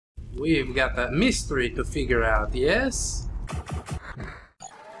We've got a mystery to figure out, yes?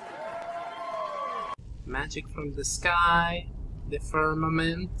 Magic from the sky, the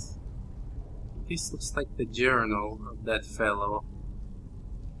firmament. This looks like the journal of that fellow.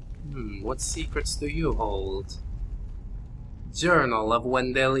 What secrets do you hold? Journal of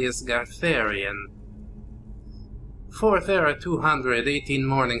Wyndelius Gatharian. 4th Era 218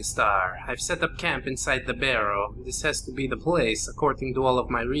 Morningstar. I've set up camp inside the barrow. This has to be the place. According to all of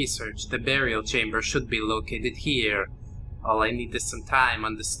my research, the burial chamber should be located here. All I need is some time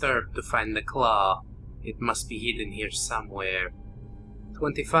undisturbed to find the claw. It must be hidden here somewhere.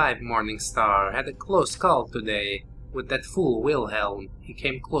 25 Morningstar. Had a close call today with that fool Wilhelm. He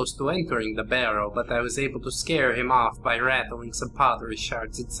came close to entering the barrow, but I was able to scare him off by rattling some pottery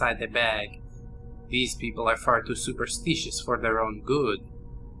shards inside a bag. These people are far too superstitious for their own good.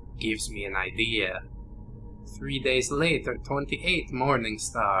 Gives me an idea. 3 days later, 28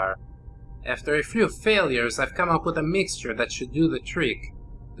 Morningstar. After a few failures, I've come up with a mixture that should do the trick.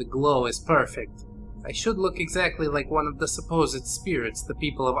 The glow is perfect. I should look exactly like one of the supposed spirits the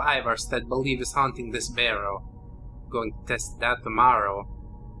people of Ivarstead believe is haunting this barrow. Going to test it out tomorrow.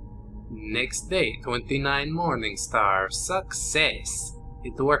 Next day, 29 Morningstar. Success!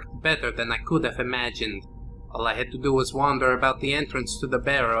 It worked better than I could have imagined. All I had to do was wander about the entrance to the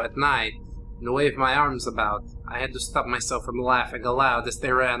barrow at night and wave my arms about. I had to stop myself from laughing aloud as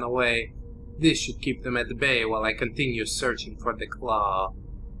they ran away. This should keep them at bay while I continue searching for the claw.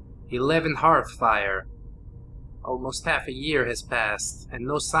 11 Hearthfire. Almost half a year has passed, and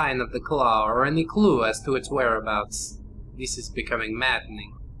no sign of the claw or any clue as to its whereabouts. This is becoming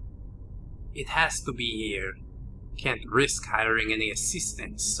maddening. It has to be here. Can't risk hiring any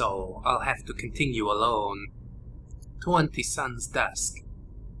assistants, so I'll have to continue alone. 20 Sun's Dusk.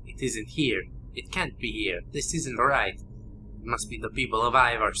 It isn't here. It can't be here. This isn't right. It must be the people of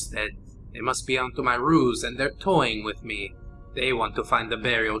Ivarstead. They must be onto my ruse, and they're toying with me. They want to find the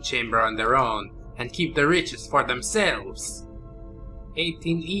burial chamber on their own, and keep the riches for themselves.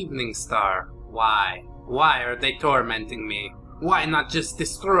 18 Evening Star. Why? Why are they tormenting me? Why not just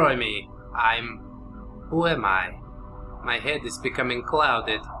destroy me? Who am I? My head is becoming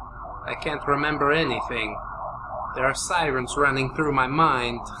clouded. I can't remember anything. There are sirens running through my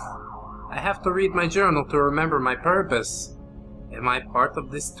mind. I have to read my journal to remember my purpose. Am I part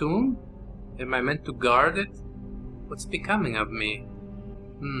of this tomb? Am I meant to guard it? What's becoming of me?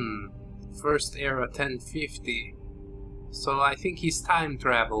 1st Era 1050. So I think he's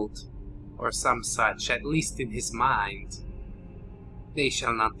time-traveled. Or some such, at least in his mind. They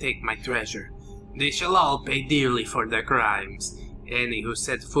shall not take my treasure. They shall all pay dearly for their crimes. Any who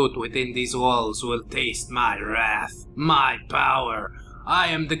set foot within these walls will taste my wrath, my power. I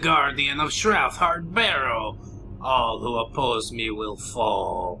am the guardian of Shroudheart Barrow. All who oppose me will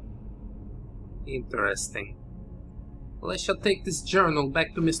fall. Interesting. Well, I shall take this journal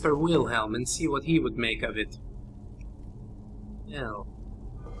back to Mr. Wilhelm and see what he would make of it. Well,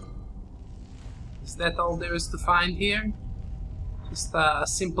 is that all there is to find here? Just a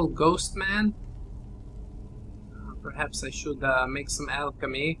simple ghost man? Perhaps I should make some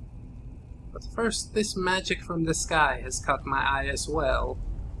alchemy. But first, this magic from the sky has caught my eye as well.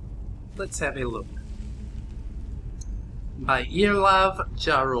 Let's have a look. By Irlav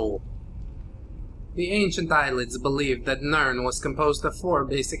Jarul. The ancient Eyelids believed that Nirn was composed of 4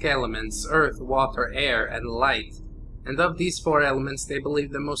 basic elements: earth, water, air, and light. And of these 4 elements, they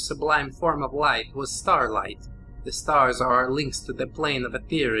believed the most sublime form of light was starlight. The stars are our links to the plane of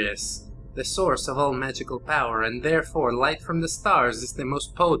Aetherius, the source of all magical power, and therefore light from the stars is the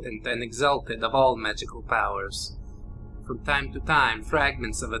most potent and exalted of all magical powers. From time to time,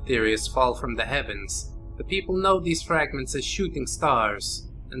 fragments of Aetherius fall from the heavens. The people know these fragments as shooting stars,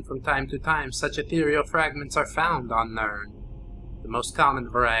 and from time to time such ethereal fragments are found on Nirn. The most common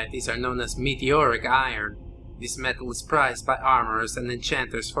varieties are known as meteoric iron. This metal is prized by armorers and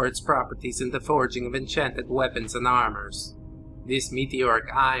enchanters for its properties in the forging of enchanted weapons and armors. This meteoric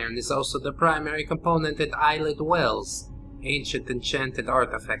iron is also the primary component in Eyelid Wells, ancient enchanted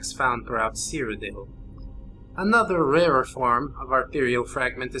artifacts found throughout Cyrodiil. Another rarer form of arterial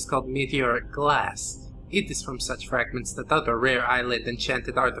fragment is called meteoric glass. It is from such fragments that other rare eyelid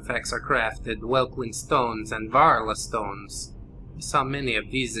enchanted artifacts are crafted: Welkling stones and Varla stones. We saw many of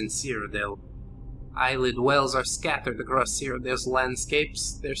these in Cyrodiil. Eyelid wells are scattered across Cyrodiil's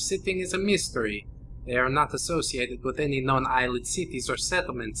landscapes. Their sitting is a mystery. They are not associated with any known eyelid cities or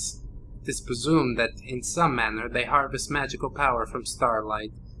settlements. It is presumed that, in some manner, they harvest magical power from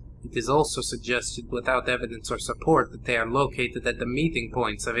starlight. It is also suggested, without evidence or support, that they are located at the meeting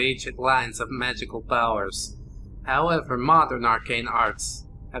points of ancient lines of magical powers. However, modern arcane arts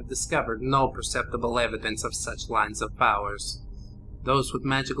have discovered no perceptible evidence of such lines of powers. Those with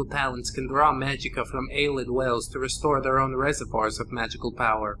magical talents can draw magicka from Aelid wells to restore their own reservoirs of magical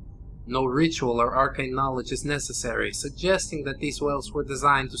power. No ritual or arcane knowledge is necessary, suggesting that these wells were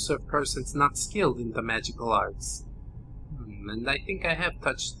designed to serve persons not skilled in the magical arts. And I think I have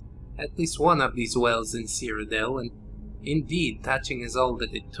touched at least one of these wells in Cyrodiil, and indeed, touching is all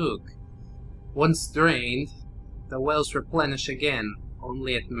that it took. Once drained, the wells replenish again,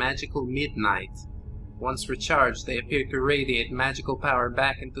 only at magical midnight. Once recharged, they appear to radiate magical power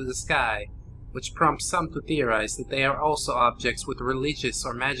back into the sky, which prompts some to theorize that they are also objects with religious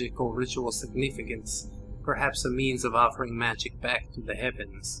or magical ritual significance, perhaps a means of offering magic back to the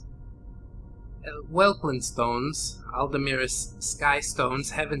heavens. Welkland stones, Aldemira's sky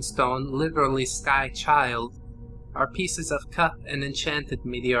stones, heaven stone, literally sky child, are pieces of cut and enchanted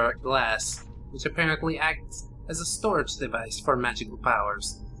meteoric glass, which apparently acts as a storage device for magical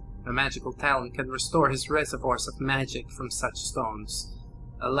powers. A magical talent can restore his reservoirs of magic from such stones.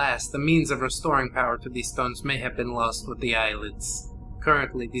 Alas, the means of restoring power to these stones may have been lost with the eyelids.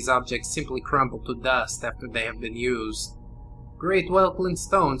 Currently, these objects simply crumble to dust after they have been used. Great Welkland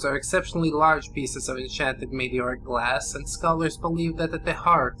stones are exceptionally large pieces of enchanted meteoric glass, and scholars believe that at the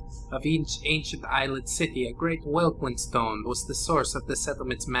heart of each ancient eyelid city, a great Welkland stone was the source of the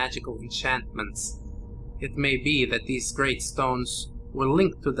settlement's magical enchantments. It may be that these great stones were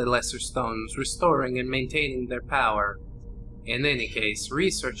linked to the lesser stones, restoring and maintaining their power. In any case,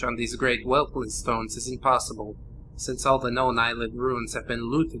 research on these great Welkland stones is impossible, since all the known eyelid ruins have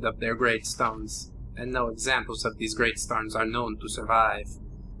been looted of their great stones, and no examples of these great stones are known to survive.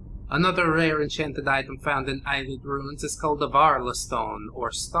 Another rare enchanted item found in eyelid ruins is called the Varla Stone,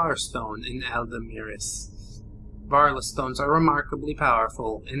 or Star Stone in Aldemiris. Varla stones are remarkably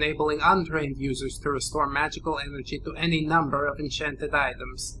powerful, enabling untrained users to restore magical energy to any number of enchanted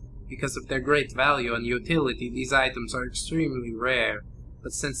items. Because of their great value and utility, these items are extremely rare,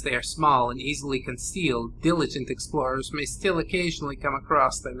 but since they are small and easily concealed, diligent explorers may still occasionally come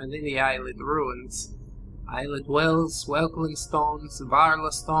across them in any eyelid ruins. Eyelid wells, Welkland stones,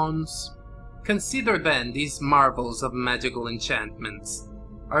 Varla stones. Consider then these marvels of magical enchantments.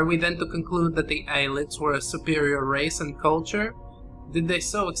 Are we then to conclude that the eyelids were a superior race and culture? Did they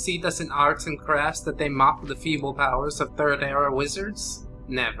so exceed us in arts and crafts that they mocked the feeble powers of Third-Era wizards?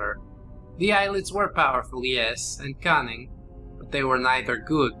 Never. The eyelids were powerful, yes, and cunning, but they were neither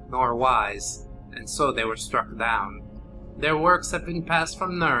good nor wise, and so they were struck down. Their works have been passed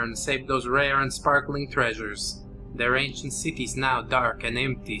from Nirn, save those rare and sparkling treasures. Their ancient cities now dark and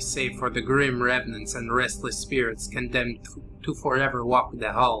empty, save for the grim revenants and restless spirits condemned to forever walk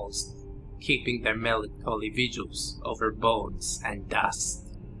the halls, keeping their melancholy vigils over bones and dust.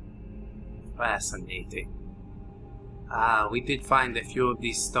 Fascinating. We did find a few of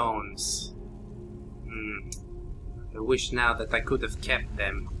these stones. I wish now that I could have kept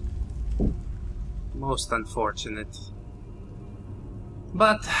them. Most unfortunate.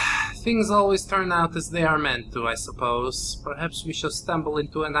 But things always turn out as they are meant to, I suppose. Perhaps we shall stumble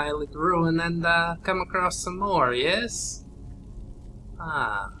into an eyelid ruin and come across some more, yes?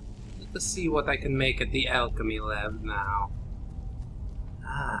 Let us see what I can make at the alchemy lab now.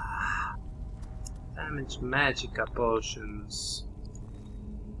 Damage magicka potions.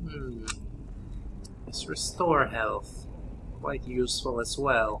 Let's restore health. Quite useful as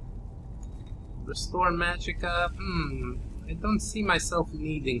well. Restore magicka, I don't see myself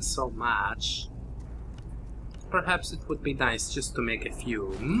needing so much. Perhaps it would be nice just to make a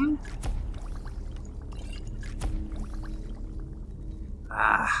few,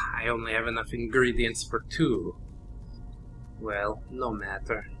 I only have enough ingredients for 2. Well, no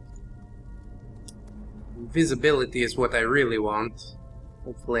matter. Invisibility is what I really want.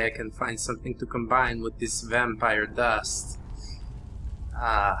 Hopefully I can find something to combine with this vampire dust.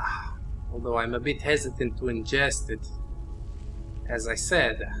 Although I'm a bit hesitant to ingest it. As I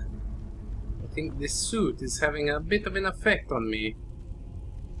said, I think this suit is having a bit of an effect on me.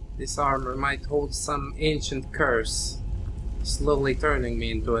 This armor might hold some ancient curse, slowly turning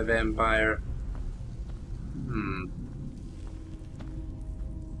me into a vampire.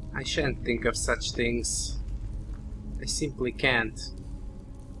 I shan't think of such things. I simply can't.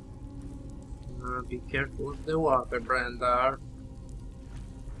 Be careful of the water, Bran'dar.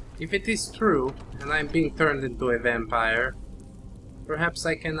 If it is true, and I'm being turned into a vampire, perhaps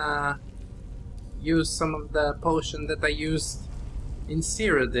I can use some of the potion that I used in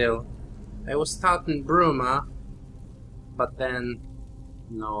Cyrodiil. I was taught in Bruma, but then,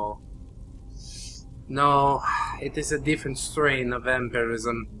 no, it is a different strain of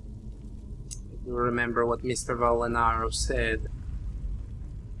vampirism. If you remember what Mr. Valenaro said.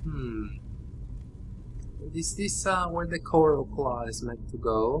 Is this where the coral claw is meant to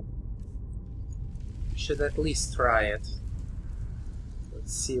go? We should at least try it.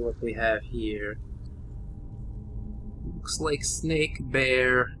 Let's see what we have here. Looks like snake,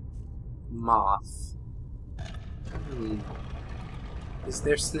 bear, moth. Is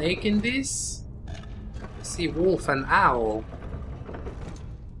there snake in this? I see wolf and owl.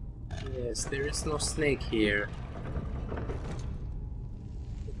 Yes, there is no snake here.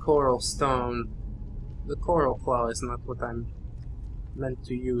 The coral stone. The coral claw is not what I'm meant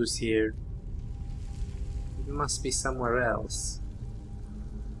to use here. It must be somewhere else.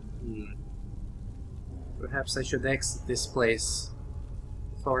 Perhaps I should exit this place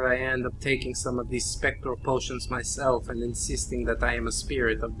before I end up taking some of these spectral potions myself and insisting that I am a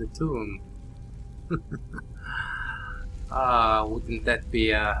spirit of the tomb. Wouldn't that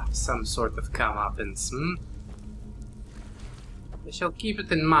be some sort of comeuppance, I shall keep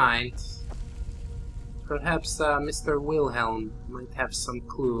it in mind. Perhaps Mr. Wilhelm might have some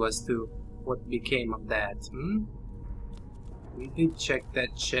clue as to what became of that, We did check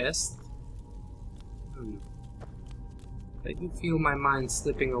that chest. I do feel my mind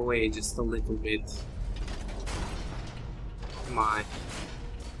slipping away just a little bit. Oh my.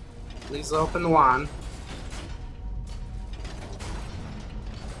 Please open one.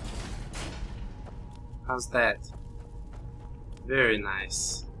 How's that? Very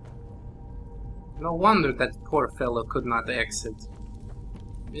nice. No wonder that poor fellow could not exit.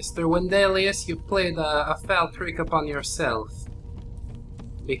 Mr. Wyndelius, you played a foul trick upon yourself.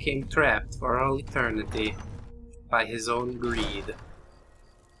 Became trapped for all eternity by his own greed.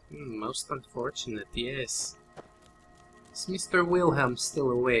 Most unfortunate, yes. Is Mr. Wilhelm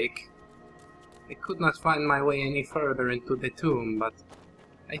still awake? I could not find my way any further into the tomb, but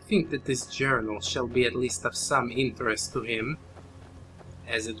I think that this journal shall be at least of some interest to him,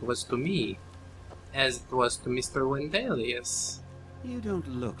 as it was to me. As it was to Mr. Wyndelius. You don't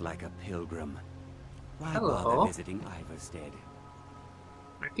look like a pilgrim. Why Hello. bother visiting Ivarstead?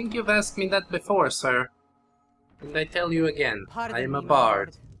 I think you've asked me that before, sir. And I tell you again, Pardon I am a me, my bard.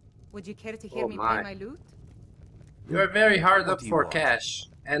 lord. Would you care to hear Oh me my. play my lute? You are very hard What up do you for want? cash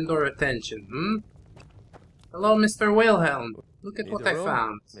and/or attention, Hello, Mr. Wilhelm. Look at what I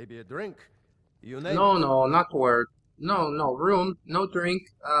found. Maybe a drink. You name No, it. no, not word. No, no, room, no drink.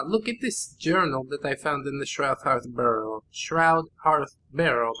 Look at this journal that I found in the Shroud Hearth Barrow. Shroud Hearth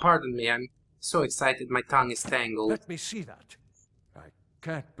Barrow, pardon me, I'm so excited my tongue is tangled. Let me see that. I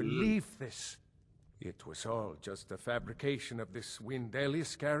can't believe this. It was all just a fabrication of this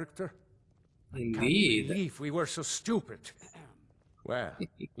Wyndelius character. Indeed. Can't believe we were so stupid. Well,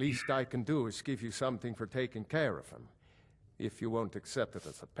 least I can do is give you something for taking care of him. If you won't accept it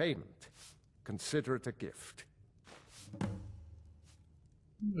as a payment, consider it a gift.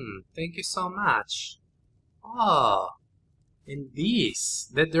 Thank you so much. Oh, and this,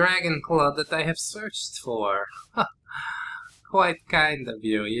 the dragon claw that I have searched for. Quite kind of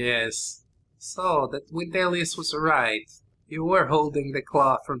you, yes. So, that Wyndelius was right. You were holding the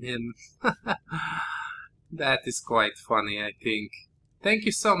claw from him. That is quite funny, I think. Thank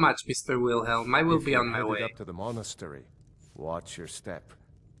you so much, Mr. Wilhelm. I will be on my If you're way. headed up to the monastery, watch your step.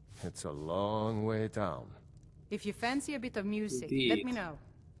 It's a long way down. If you fancy a bit of music, let Indeed. me know.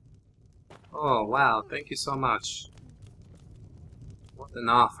 Oh, wow, thank you so much. What an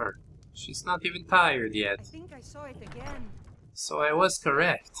offer. She's not even tired I yet. think I saw it again. So I was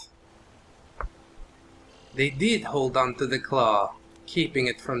correct. They did hold on to the claw, keeping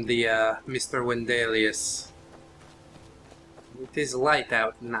it from the Mr. Wyndelius. It is light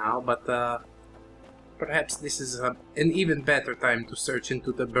out now, but perhaps this is an even better time to search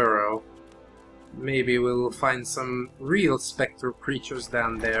into the burrow. Maybe we'll find some real spectral creatures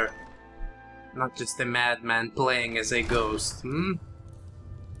down there. Not just a madman playing as a ghost,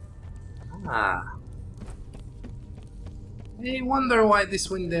 Ah. I wonder why this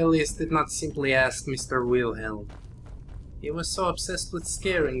Wyndelius did not simply ask Mr. Wilhelm. He was so obsessed with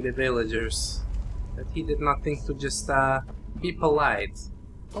scaring the villagers that he did not think to just be polite.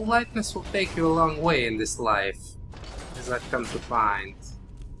 Politeness will take you a long way in this life, as I've come to find.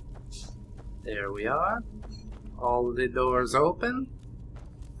 There we are. All the doors open.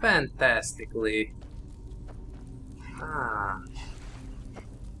 Fantastically. Ah.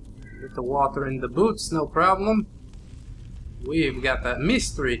 Get the water in the boots, no problem. We've got a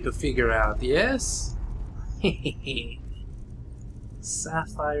mystery to figure out, yes?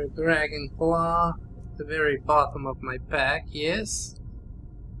 Sapphire Dragon Claw at the very bottom of my pack, yes?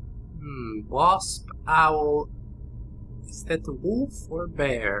 Wasp, owl. Is that a wolf or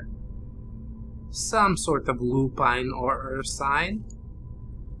bear? Some sort of lupine or ursine.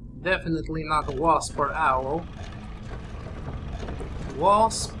 Definitely not a wasp or owl.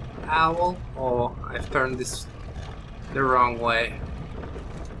 Wasp, owl. Oh, I've turned this the wrong way.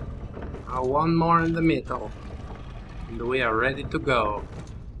 One more in the middle. And we are ready to go.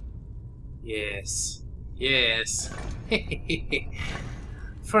 Yes. Yes.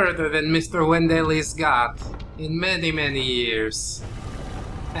 Further than Mr. Wyndelius got in many, many years.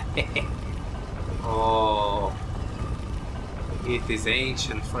 Oh. It is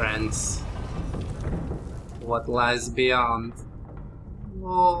ancient, friends. What lies beyond?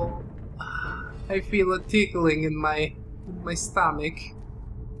 Oh, I feel a tickling in my stomach.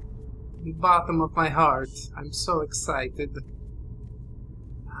 The bottom of my heart. I'm so excited.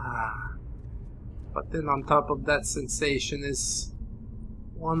 But then on top of that sensation is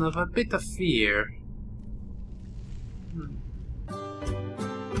one of a bit of fear.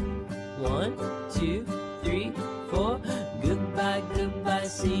 1, 2, 3, 4. Goodbye, goodbye,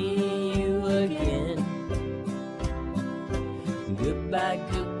 see you again. Goodbye,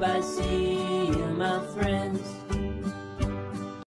 goodbye, see you, my friends.